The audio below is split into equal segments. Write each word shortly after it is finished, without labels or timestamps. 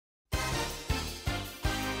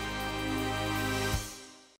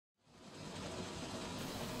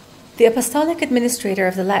The Apostolic Administrator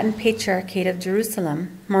of the Latin Patriarchate of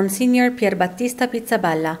Jerusalem, Monsignor Pierbattista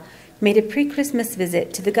Pizzaballa, made a pre-Christmas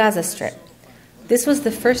visit to the Gaza Strip. This was the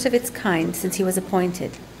first of its kind since he was appointed.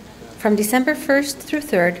 From December 1st through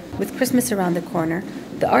 3rd, with Christmas around the corner,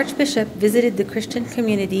 the Archbishop visited the Christian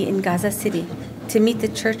community in Gaza City to meet the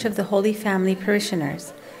Church of the Holy Family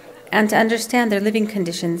parishioners and to understand their living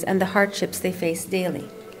conditions and the hardships they face daily.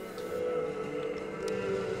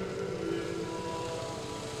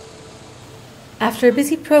 After a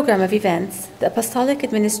busy program of events, the Apostolic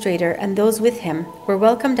Administrator and those with him were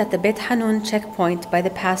welcomed at the Bet Hanun checkpoint by the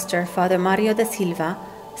pastor, Father Mario da Silva,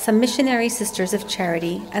 some missionary Sisters of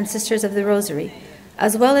Charity and Sisters of the Rosary,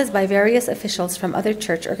 as well as by various officials from other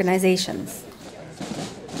church organizations.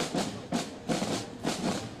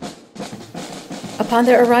 Upon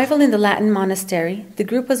their arrival in the Latin monastery, the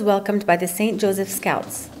group was welcomed by the St. Joseph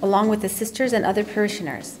Scouts, along with the sisters and other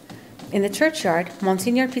parishioners. In the churchyard,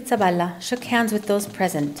 Monsignor Pizzaballa shook hands with those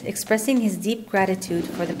present, expressing his deep gratitude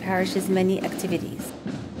for the parish's many activities.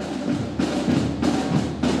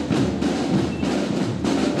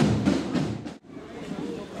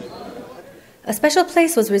 A special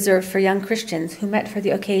place was reserved for young Christians who met for the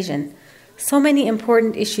occasion. So many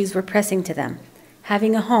important issues were pressing to them: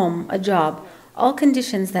 having a home, a job, all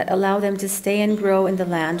conditions that allow them to stay and grow in the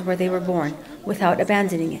land where they were born without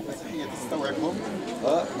abandoning it.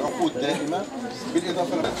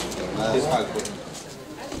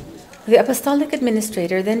 The Apostolic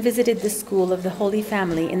Administrator then visited the School of the Holy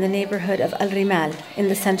Family in the neighborhood of Al-Rimal in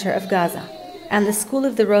the center of Gaza, and the School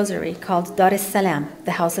of the Rosary called Dar es Salam,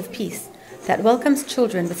 the House of Peace, that welcomes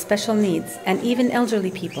children with special needs and even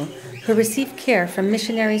elderly people who receive care from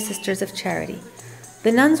missionary Sisters of Charity.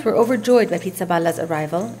 The nuns were overjoyed by Pizzaballa's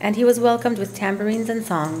arrival, and he was welcomed with tambourines and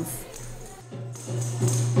songs.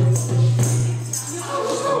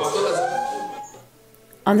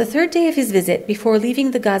 On the third day of his visit, before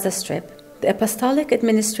leaving the Gaza Strip, the Apostolic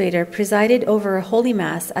Administrator presided over a Holy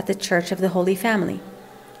Mass at the Church of the Holy Family.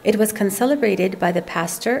 It was concelebrated by the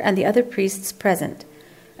pastor and the other priests present.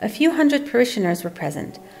 A few hundred parishioners were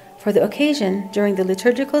present. For the occasion, during the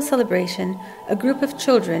liturgical celebration, a group of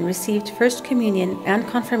children received First Communion and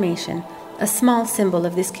Confirmation, a small symbol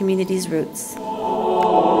of this community's roots.